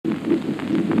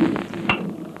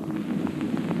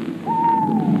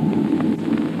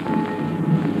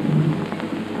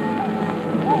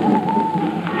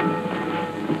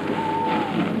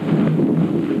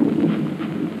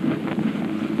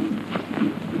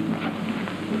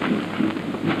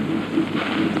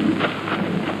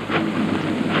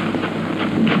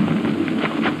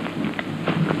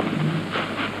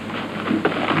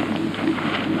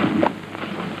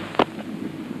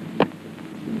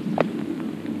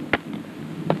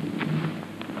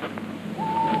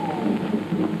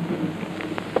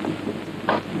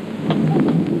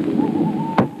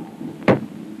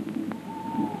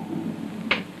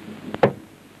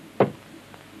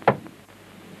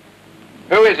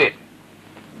is it?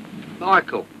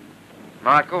 Michael.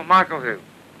 Michael? Michael who?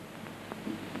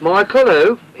 Michael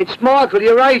who? It's Michael,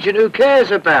 your agent, who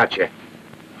cares about you.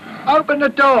 Open the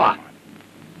door.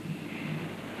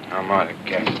 I might have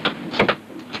guessed.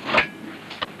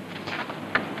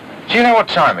 Do you know what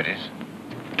time it is?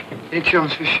 Any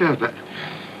chance for sure, but...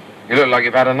 You look like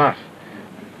you've had enough.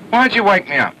 Why'd you wake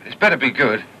me up? It's better be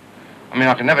good. I mean,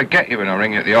 I can never get you when I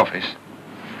ring you at the office.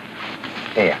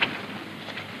 Here.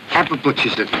 Have a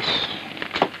butcher's at this.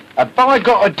 Have I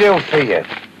got a deal for you?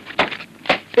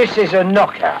 This is a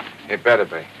knockout. It better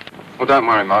be. Well, don't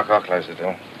worry, Mark. I'll close the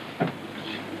door.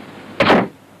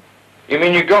 You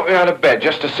mean you got me out of bed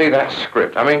just to see that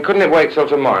script? I mean, couldn't it wait till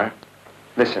tomorrow?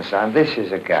 Listen, son, this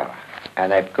is a goer.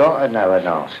 And they've got to know an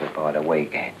answer by the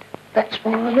weekend. That's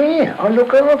why I'm here. I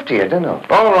look after you, don't I?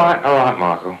 All right,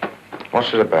 Michael.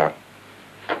 What's it about?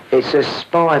 It's a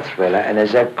spy thriller, and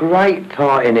there's a great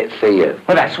part in it for you.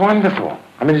 Well, that's wonderful.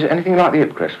 I mean, is it anything like the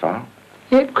Ipcrest file?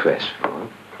 Ipcrest file?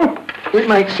 It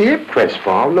makes the Ipcrest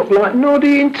file look like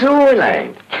Noddy in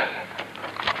Toyland.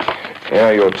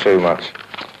 Yeah, you're too much.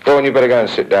 Go on, you better go and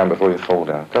sit down before you fall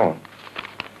down. Go on.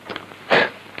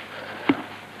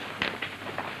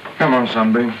 Come on,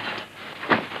 Sunbeam.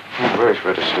 Oh, where's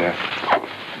Red Astaire?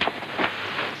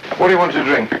 What do you want to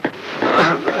drink?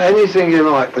 Anything you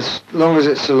like, as long as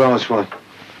it's the last one.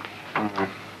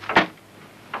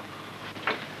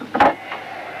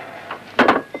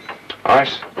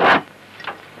 Ice?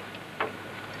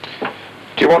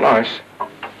 Do you want ice?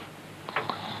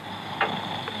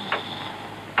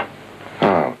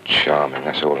 Oh, charming.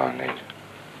 That's all I need.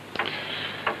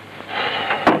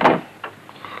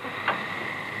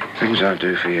 Things I'd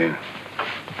do for you.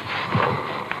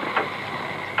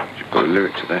 Should put a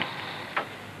lyric to that.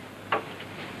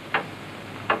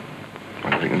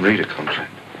 Wonder if you can read a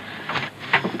contract.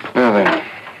 Now then,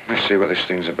 let's see what this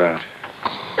thing's about.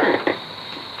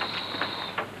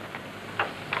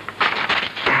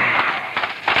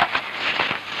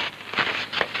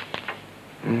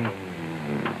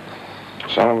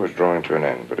 Summer was drawing to an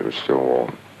end, but it was still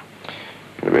warm.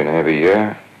 It had been a heavy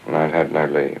year, and I'd had no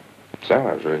leave. So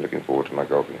I was really looking forward to my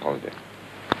golfing holiday.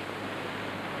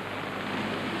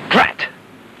 Drat!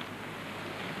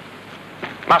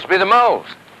 Must be the moles.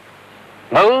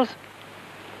 Moles?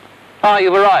 Ah,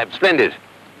 you've arrived. Splendid.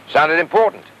 Sounded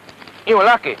important. You were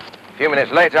lucky. A few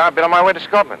minutes later, I'd been on my way to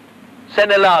Scotland.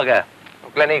 Senelager.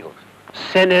 Or Glen Eagles.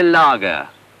 Senelager.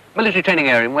 Military training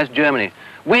area in West Germany.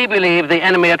 We believe the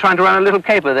enemy are trying to run a little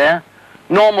caper there.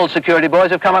 Normal security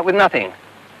boys have come up with nothing.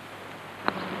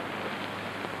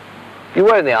 You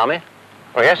were in the army?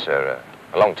 Oh, yes, sir.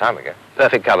 A long time ago.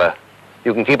 Perfect cover.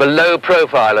 You can keep a low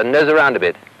profile and nose around a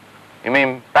bit. You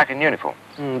mean back in uniform?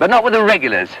 But not with the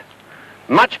regulars.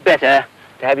 Much better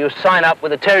to have you sign up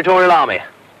with the Territorial Army.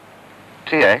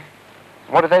 TA?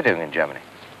 What are they doing in Germany?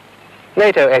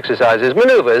 NATO exercises,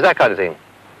 maneuvers, that kind of thing.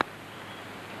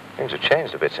 Things have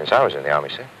changed a bit since I was in the army,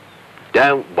 sir.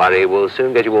 Don't worry, we'll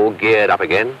soon get you all geared up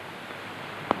again.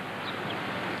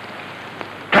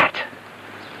 Drat!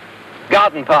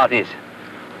 Garden parties.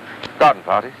 Garden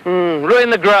parties? Ruin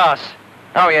the grass.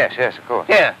 Oh, yes, yes, of course.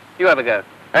 Here, you have a go.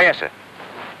 Oh, yes, sir.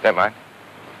 Don't mind.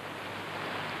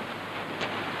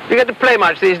 Do you get to play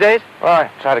much these days? Well,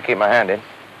 I try to keep my hand in.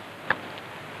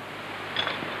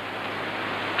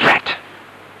 Drat!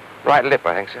 Right lip,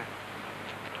 I think, sir.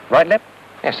 Right lip?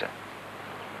 Yes, sir.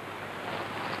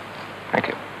 Thank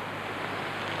you.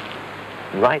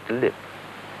 Right lip.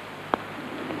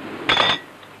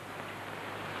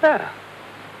 Ah.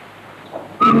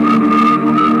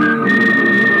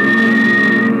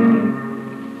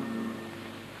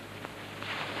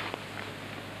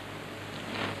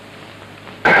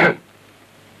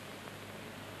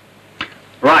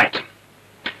 Right.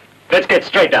 Let's get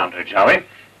straight down to it, shall we?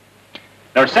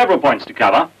 There are several points to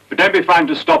cover, but don't be frightened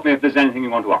to stop me if there's anything you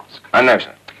want to ask. I know,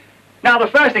 sir. Now, the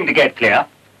first thing to get clear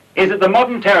is that the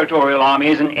modern Territorial Army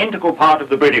is an integral part of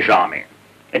the British Army.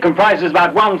 It comprises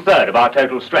about 1/3 of our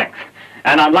total strength,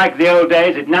 and unlike the old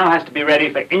days, it now has to be ready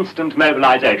for instant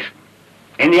mobilization.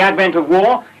 In the advent of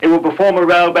war, it will perform a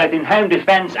role both in home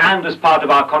defense and as part of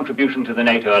our contribution to the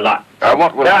NATO alliance.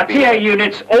 What will There are that be? TA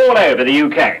units all over the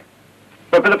UK.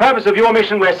 But for the purpose of your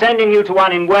mission, we're sending you to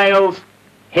one in Wales,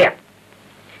 here.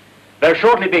 They'll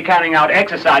shortly be carrying out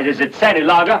exercises at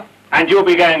Senelager, and you'll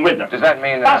be going with them. Does that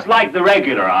mean Just like the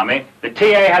regular army, the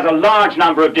TA has a large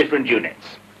number of different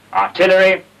units.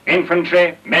 Artillery,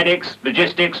 infantry, medics,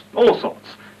 logistics, all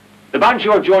sorts. The bunch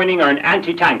you're joining are an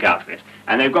anti-tank outfit,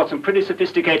 and they've got some pretty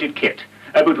sophisticated kit.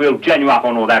 But we'll gen you up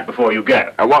on all that before you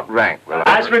go. What rank will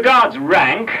I... As regards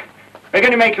rank, we're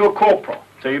going to make you a corporal,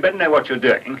 so you better know what you're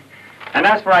doing. And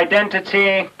as for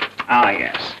identity,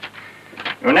 yes.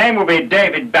 Your name will be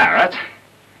David Barrett,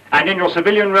 and in your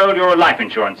civilian role, you're a life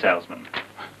insurance salesman.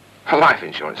 A life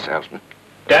insurance salesman?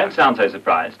 Don't sound so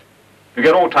surprised. You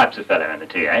get all types of fellow in the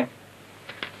TA.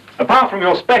 Apart from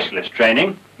your specialist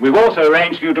training, we've also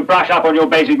arranged for you to brush up on your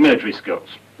basic military skills,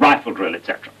 rifle drill,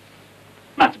 etc.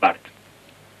 That's about it.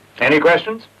 Any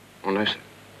questions? Oh, no, sir.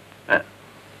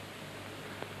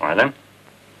 All right, then.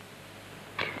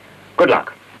 Good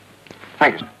luck.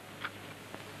 Thank you, sir.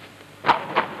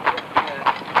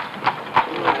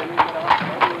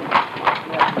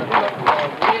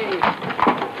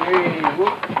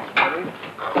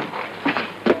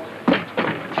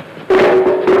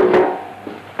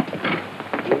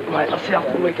 Right, I'll see you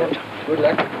after the weekend. Good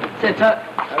luck. Sit tight.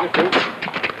 Have a drink.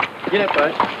 Get up,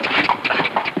 guys.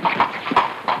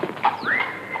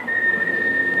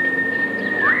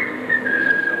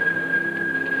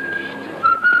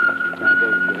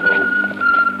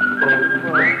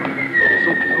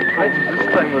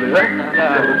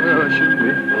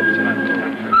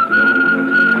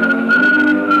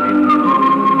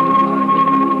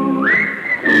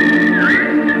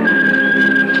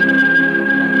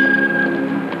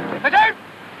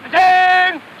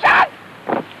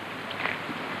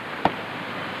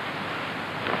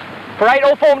 Parade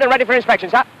all formed and ready for inspection,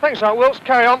 sir. Thanks, Sergeant Wilkes.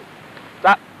 Carry on.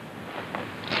 Sir.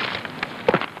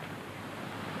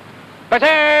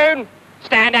 Platoon!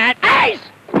 Stand at ease!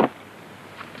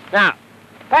 Now,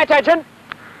 pay attention.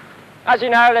 As you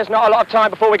know, there's not a lot of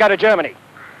time before we go to Germany.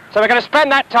 So we're going to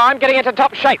spend that time getting into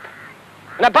top shape.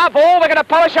 And above all, we're going to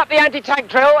polish up the anti-tank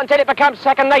drill until it becomes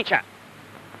second nature.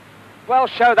 We'll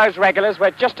show those regulars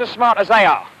we're just as smart as they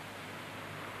are.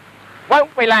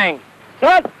 Won't we, Lang?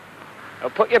 Sir? Well,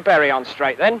 put your berry on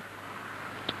straight, then.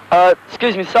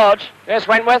 Excuse me, Sarge. Yes,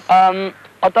 Wentworth? I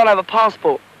don't have a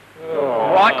passport.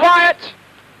 All right, quiet.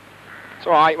 It's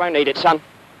all right, you won't need it, son.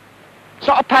 It's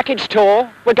not a package tour.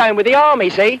 We're going with the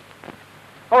army, see?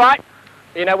 All right,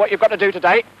 you know what you've got to do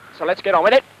today, so let's get on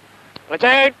with it.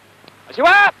 Platoon, as you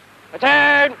are.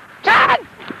 Platoon, stand!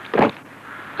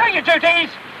 Do your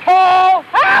duties. Fall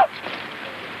out!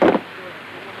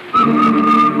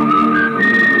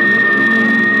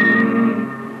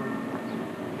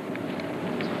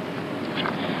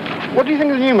 What do you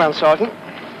think of the new man, Sergeant?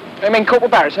 I mean, Corporal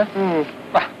Barrett, sir?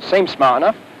 Well, seems smart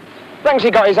enough. Reckons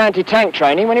he got his anti-tank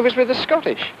training when he was with the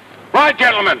Scottish. Right,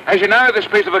 gentlemen. As you know, this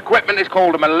piece of equipment is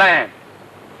called a Milan.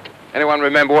 Anyone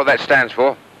remember what that stands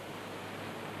for?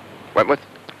 Wentworth?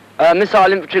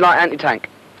 Missile Infantry Light Anti-Tank.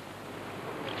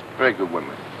 Very good,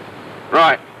 Wentworth.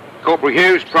 Right. Corporal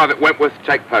Hughes, Private Wentworth,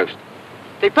 take post.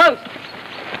 Take post!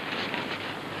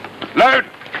 Load!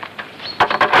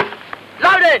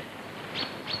 Loaded!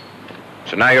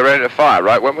 So now you're ready to fire,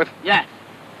 right, Wentworth? Yes.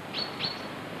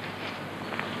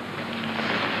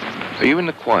 Are you in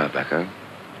the choir back home?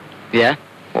 Yeah?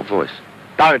 What voice?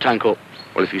 Baritone Corp.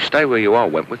 Well, if you stay where you are,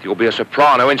 Wentworth, you'll be a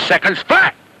soprano in seconds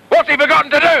flat! What's he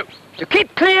forgotten to do? To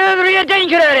keep clear of the rear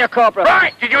danger area, Corporal.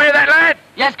 Right! Did you hear that, lad?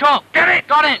 Yes, Corp. Get it!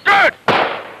 Got it. Good!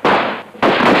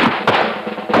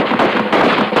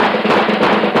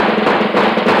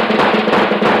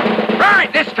 Right!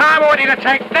 This time I want you to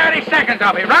take 30 seconds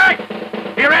of it, right?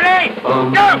 You ready?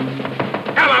 Go!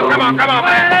 Come on,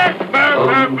 man.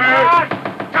 Move.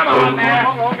 Come on, there.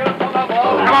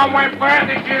 Come on, Wentworth,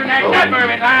 it's you next. Don't move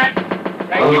it, lad.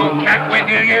 Take your cap with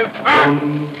you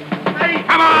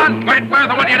Come on, Wentworth,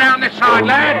 I want you down this side,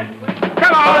 lad.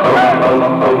 Come on.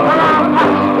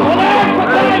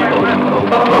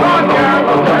 Come on, Joe.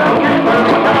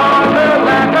 Come on, move,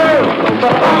 lad,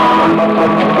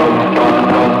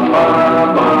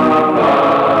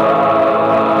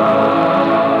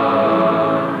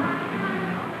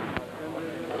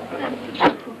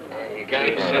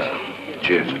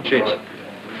 Cheers. Cheers.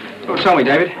 Well, tell me,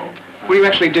 David, what do you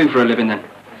actually do for a living, then?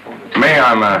 Me,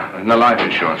 I'm in the life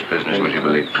insurance business, would you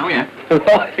believe? Oh, yeah?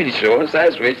 Life insurance,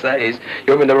 that's rich, that is.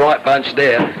 You're in the right bunch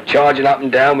there, charging up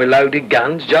and down with loaded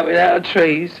guns, jumping out of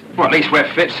trees. Well, at least we're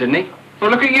fit, Sydney. Well,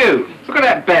 look at you. Look at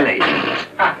that belly.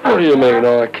 What do you mean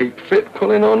I keep fit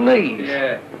pulling on knees?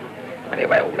 Yeah.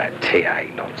 Anyway, all that TA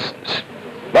nonsense.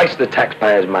 Waste the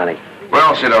taxpayers' money.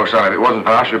 Well, said old son, if it wasn't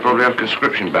for us, we'd probably have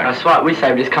conscription back. That's right, we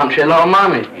saved this country a lot of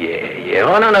money. Yeah,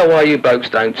 I don't know why you blokes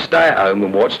don't stay at home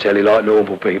and watch telly like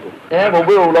normal people. Yeah, well,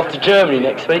 we're all off to Germany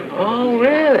next week. Oh,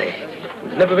 really?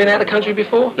 Never been out of the country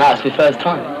before? No, it's my first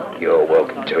time. You're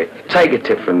welcome to it. Take a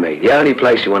tip from me. The only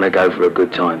place you want to go for a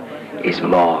good time is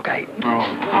Margate.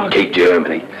 Oh. Keep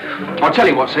Germany. I'll tell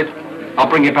you what, Sid. I'll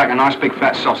bring you back a nice big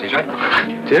fat sausage, eh?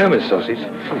 German sausage?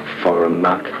 Oh, foreign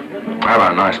muck. How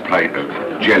about a nice plate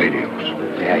of jelly deals?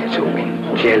 Yeah, you're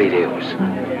talking. Jelly deals.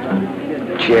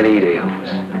 jelly deals.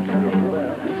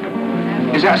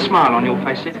 Is that a smile on your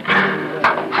face, Sid?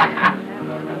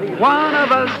 One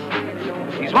of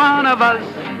us, he's one of us.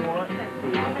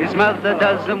 His mother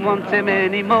doesn't want him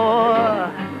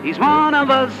anymore. He's one of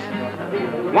us,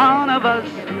 one of us.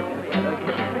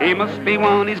 He must be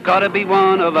one, he's gotta be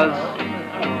one of us.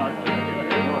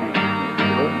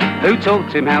 Who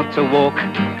taught him how to walk?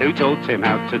 Who taught him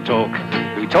how to talk?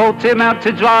 Who taught him how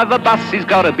to drive a bus? He's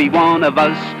gotta be one of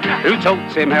us. Who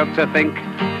taught him how to think?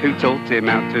 Who taught him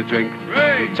how to drink?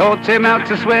 Who taught him how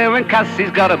to swear and cuss? He's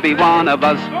gotta be one of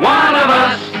us. One of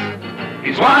us!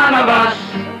 He's one of us!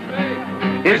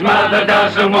 His mother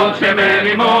doesn't want him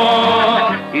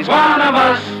anymore. He's one of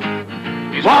us!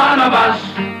 He's one of us!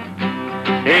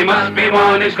 He must be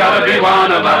one, he's gotta be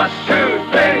one of us. 2,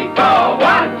 3, 4,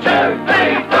 1, 2,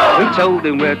 3, 4. Who told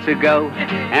him where to go,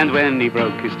 and when he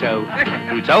broke his toe?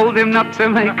 Who told him not to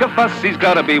make a fuss? He's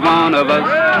gotta be one of us.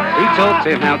 Who taught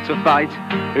him how to fight?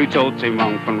 Who taught him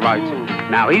wrong from right?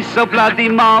 Now he's so bloody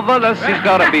marvelous, he's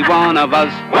gotta be one of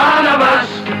us. One of us!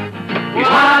 He's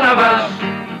one of us!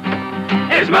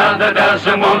 His mother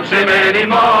doesn't want him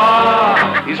anymore.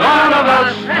 He's one of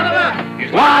us!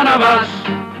 He's one of us!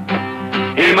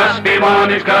 He must be one,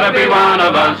 he's gotta be one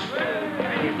of us.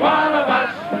 He's one of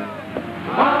us,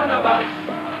 one of us.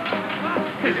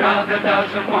 His mother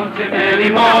doesn't want him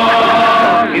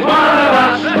anymore. He's one of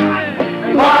us,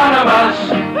 one of us.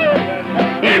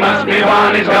 He must be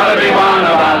one, he's gotta be one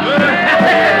of us.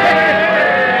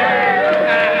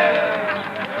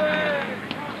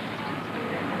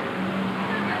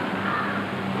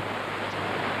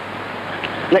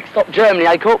 Next stop, Germany,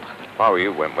 eh, Corp? If I were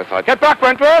you, Wentworth, I'd... Get back,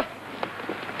 Wentworth!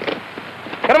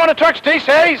 Get him on the trucks,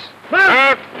 DCs!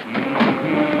 Move!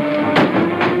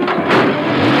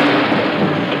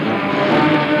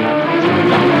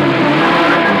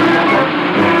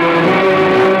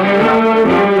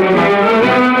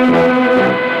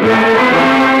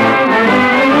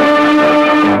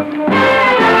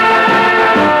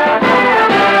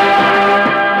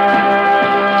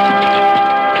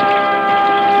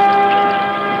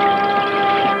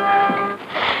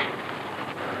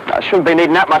 Shouldn't be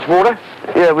needing that much water.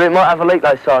 Yeah, we might have a leak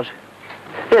though, Sarge.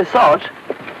 Yeah, Sarge?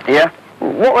 Yeah?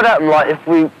 What would happen, like, if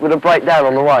we were to break down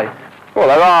on the way? Well,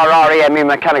 there are REMU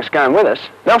mechanics going with us.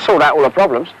 They'll sort out all the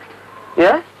problems.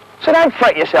 Yeah? So don't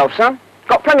fret yourself, son.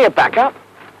 Got plenty of backup.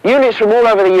 Units from all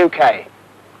over the UK.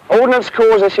 Ordnance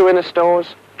corps issue in the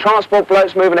stores. Transport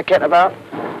blokes moving a kit about.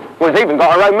 We've even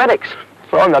got our own medics.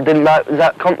 Well, I didn't know it was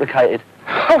that complicated.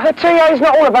 Oh, the TA's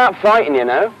not all about fighting, you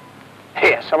know.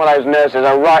 Here, some of those nurses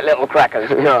are right little crackers.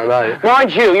 Yeah, I know.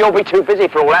 Mind you, you'll be too busy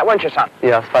for all that, won't you, son?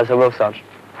 Yeah, I suppose I will, Sarge.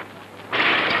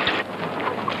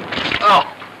 Oh.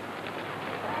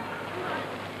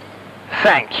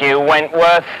 Thank you,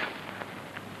 Wentworth.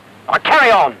 Now,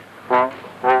 carry on.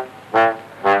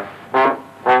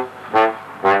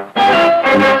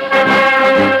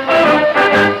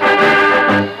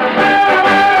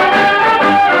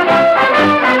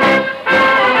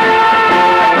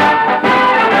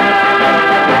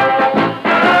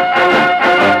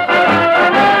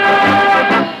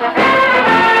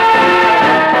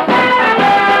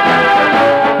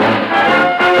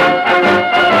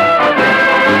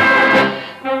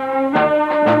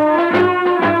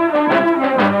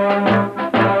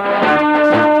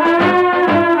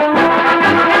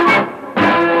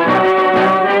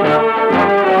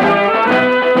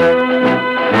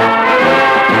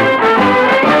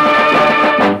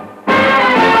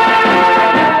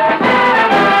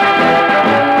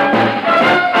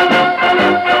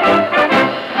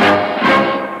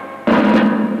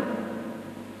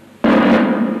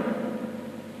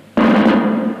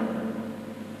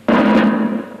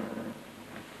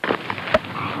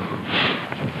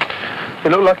 You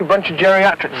look like a bunch of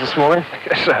geriatrics this morning.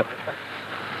 Yes, sir.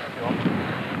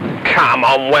 Come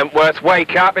on, Wentworth,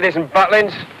 wake up. It isn't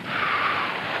Butlins.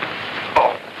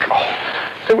 Oh, God.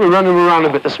 I think we'll run them around a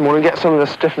bit this morning, get some of the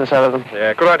stiffness out of them.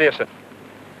 Yeah, good idea, sir.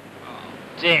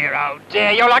 Oh,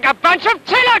 dear, you're like a bunch of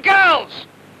tiller girls!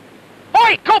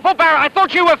 Oi, Corporal Barrett, I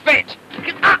thought you were fit!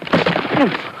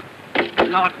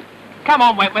 Lord. Come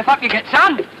on, Wentworth, up you get,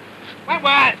 son!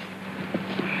 Wentworth!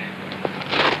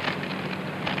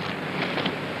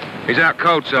 He's out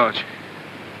cold, Sarge.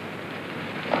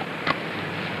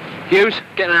 Hughes,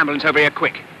 get an ambulance over here,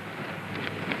 quick.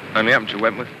 Only happened to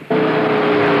Wentworth.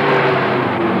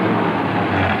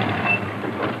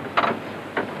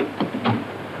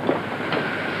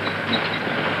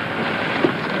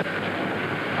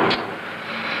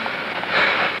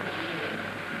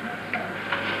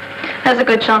 There's a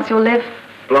good chance you'll live.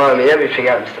 Blimey, everything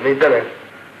happens to me, doesn't it?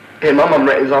 Yeah, my mum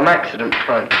reckons I'm accident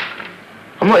prone.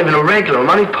 I'm not even a regular, I'm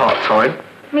only part-time.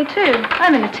 Me too.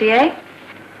 I'm in a TA.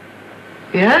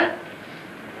 Yeah?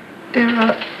 Dear,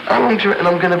 how long do you reckon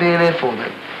I'm going to be in here for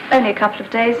then? Only a couple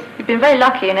of days. You've been very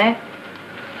lucky, you know.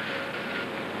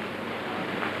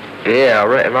 Yeah, I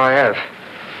reckon I have.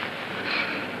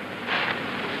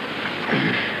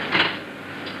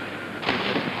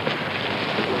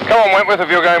 Come on, Wentworth, if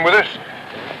you're going with us.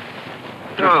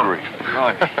 Oh, right.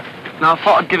 No, I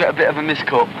thought I'd give it a bit of a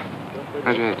miss-call.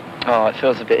 How's your head? Oh, it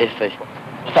feels a bit iffy.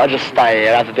 I thought I'd just stay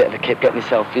here, have a bit of a kip, get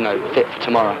myself, you know, fit for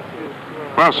tomorrow.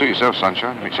 Well, suit yourself,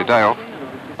 sunshine. It's your day off.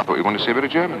 I thought you wanted to see a bit of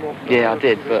Germany. Yeah, I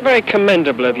did, but... Very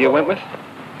commendable of you, Wentworth.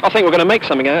 I think we're going to make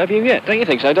something out of you yet. Don't you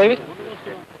think so, David?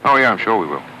 Oh, yeah, I'm sure we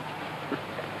will.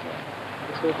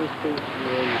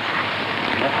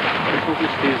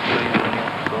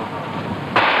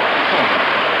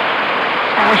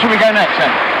 Where should we go next,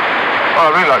 then? Well,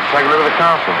 I'd really like to take a look at the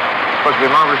castle. Supposed to be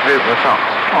a marvellous view from the top.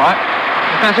 All right.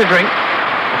 Fancy a drink?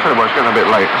 I said, well, it's getting a bit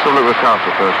late. Let's have a look at the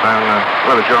castle first, and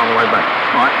we'll have a jar on the way back.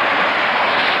 All right.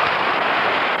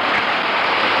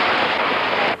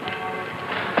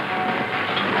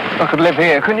 I could live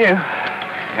here, couldn't you?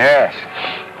 Yes.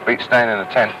 Beat staying in a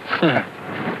tent.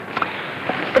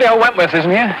 Pretty old Wentworth,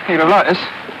 isn't he? You'd have liked us.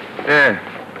 Yeah.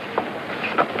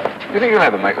 Do you think he'll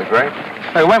ever make the grade?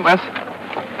 Oh, Wentworth?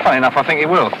 Funny enough, I think he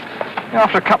will.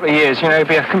 After a couple of years, you know, he'll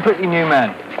be a completely new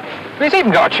man. He's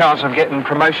even got a chance of getting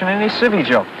promotion in his civvy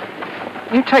job.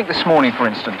 You take this morning, for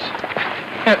instance.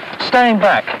 You know, staying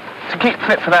back to keep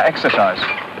fit for that exercise.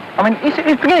 I mean, he's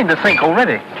beginning to think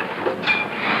already.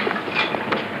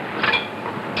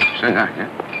 Say that, yeah?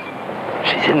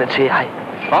 She's in the TA.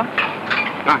 What?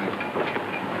 Nothing.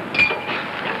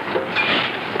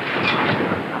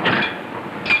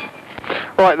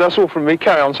 Right, that's all from me.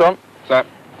 Carry on, son. So?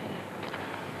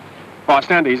 Right,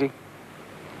 stand easy.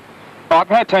 All right,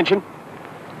 pay attention.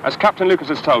 As Captain Lucas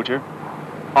has told you,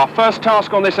 our first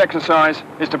task on this exercise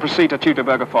is to proceed to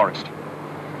Teutoburger Forest.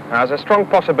 Now, there's a strong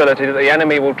possibility that the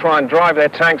enemy will try and drive their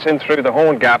tanks in through the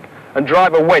Horn Gap and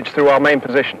drive a wedge through our main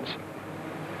positions.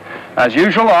 As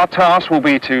usual, our task will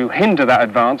be to hinder that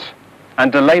advance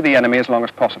and delay the enemy as long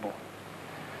as possible.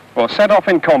 We'll set off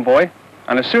in convoy,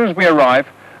 and as soon as we arrive,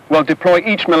 we'll deploy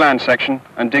each Milan section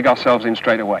and dig ourselves in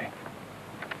straight away.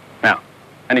 Now,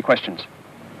 any questions?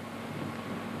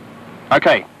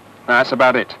 Okay, that's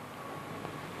about it.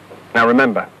 Now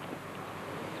remember,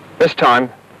 this time,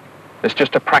 it's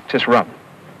just a practice run.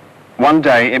 One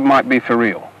day, it might be for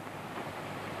real.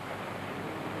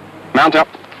 Mount up.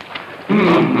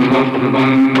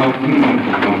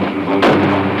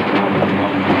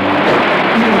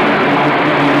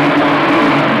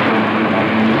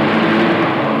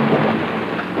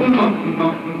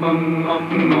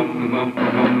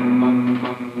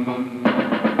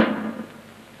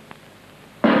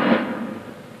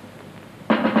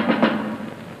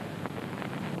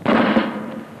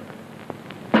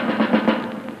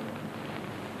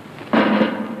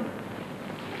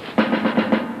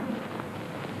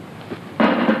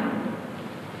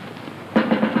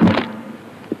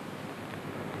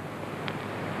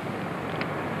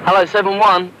 Hello,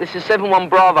 7-1. This is 7-1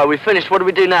 Bravo. We finished. What do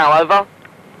we do now? Over?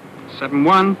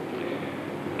 7-1.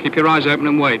 Keep your eyes open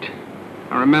and wait.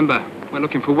 Now remember, we're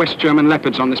looking for West German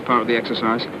Leopards on this part of the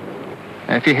exercise.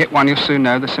 If you hit one, you'll soon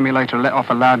know the simulator will let off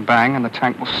a loud bang and the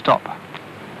tank will stop.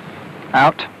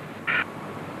 Out.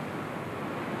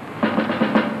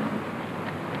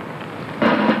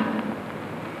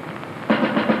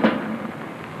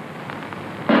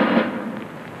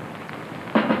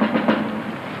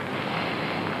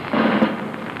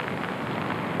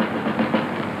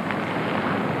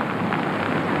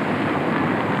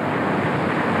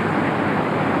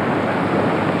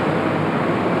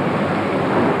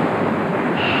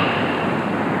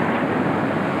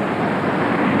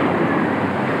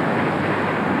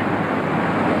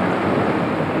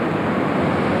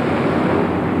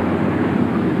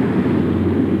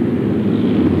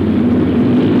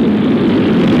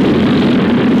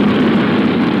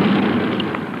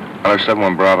 Hello,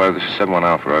 7-1 Bravo. This is 7-1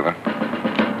 Alpha, over.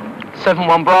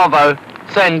 7-1 Bravo.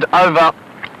 Send. Over.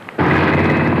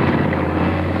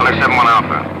 Hello, 7-1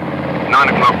 Alpha. 9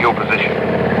 o'clock, your position.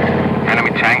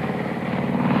 Enemy tank.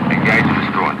 Engage and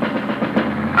destroy.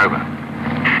 Over.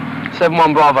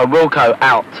 7-1 Bravo. Wilco.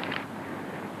 Out.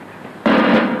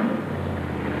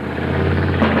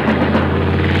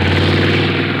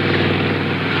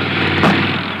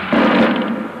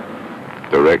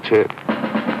 Direct hit.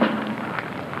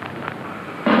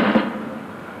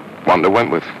 1 to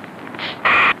Wentworth.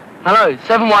 Hello,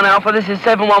 7-1 Alpha, this is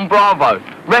 7-1 Bravo.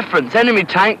 Reference, enemy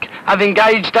tank have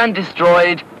engaged and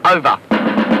destroyed. Over.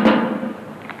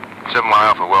 7-1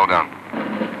 Alpha, well done.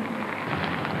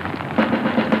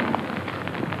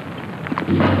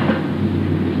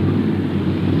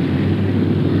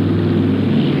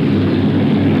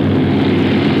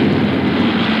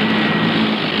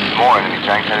 More enemy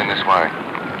tanks heading this way.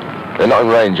 They're not in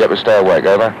range yet, but stay awake,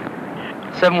 over.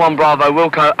 7-1 Bravo,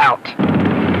 Wilco out.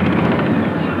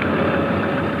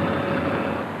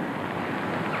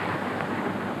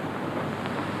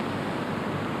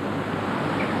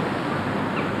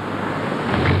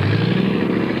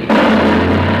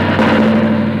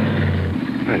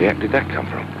 Where the heck did that come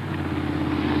from?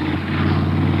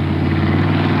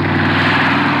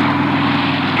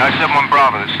 No, 7-1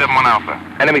 Bravo, it's 7-1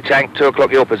 Alpha. Enemy tank, 2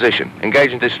 o'clock your position.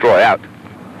 Engage and destroy, out.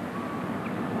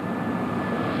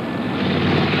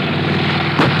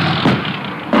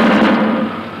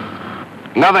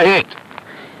 Another hit.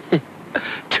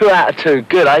 2 out of 2,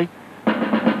 good, eh?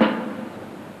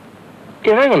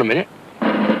 Yeah, hang on a minute.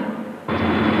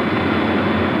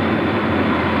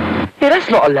 Yeah, that's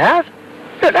not allowed.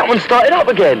 Look, that one started up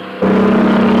again.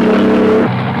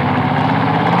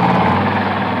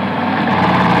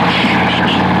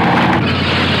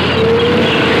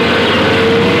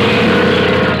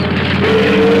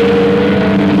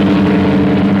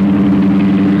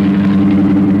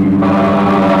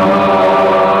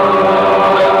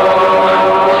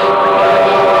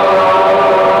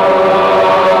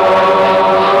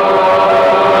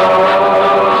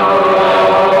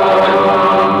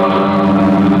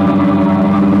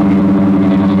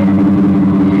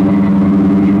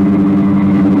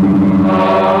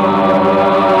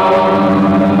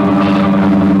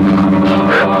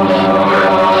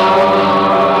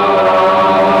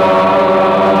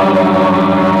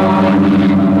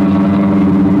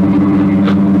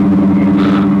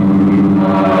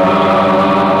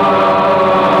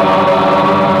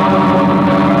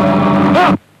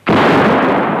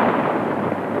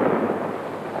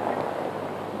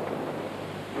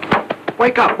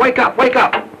 Wake up, wake up, wake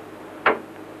up!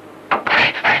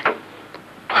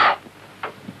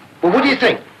 Well, what do you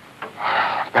think?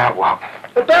 About what?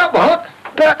 About what?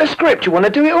 About the script. You want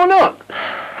to do it or not?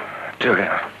 Do it.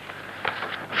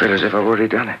 I feel as if I've already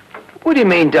done it. What do you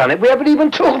mean done it? We haven't even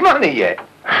talked money yet.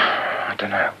 I don't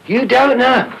know. You don't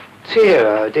know? Dear,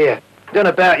 oh dear. Don't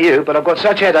know about you, but I've got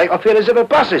such a headache, I feel as if a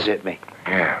bus has hit me.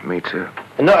 Yeah, me too.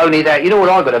 And not only that, you know what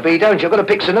I've got to be, don't you? I've got to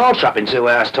pick Sinatra up in 2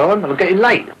 hours' time, and I'm getting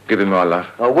late. Give him my love.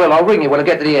 Oh, well, I'll ring you when I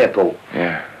get to the airport.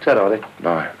 Yeah. Ta-ra, then.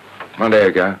 Bye. One day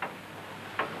ago.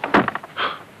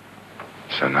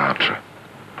 Sinatra.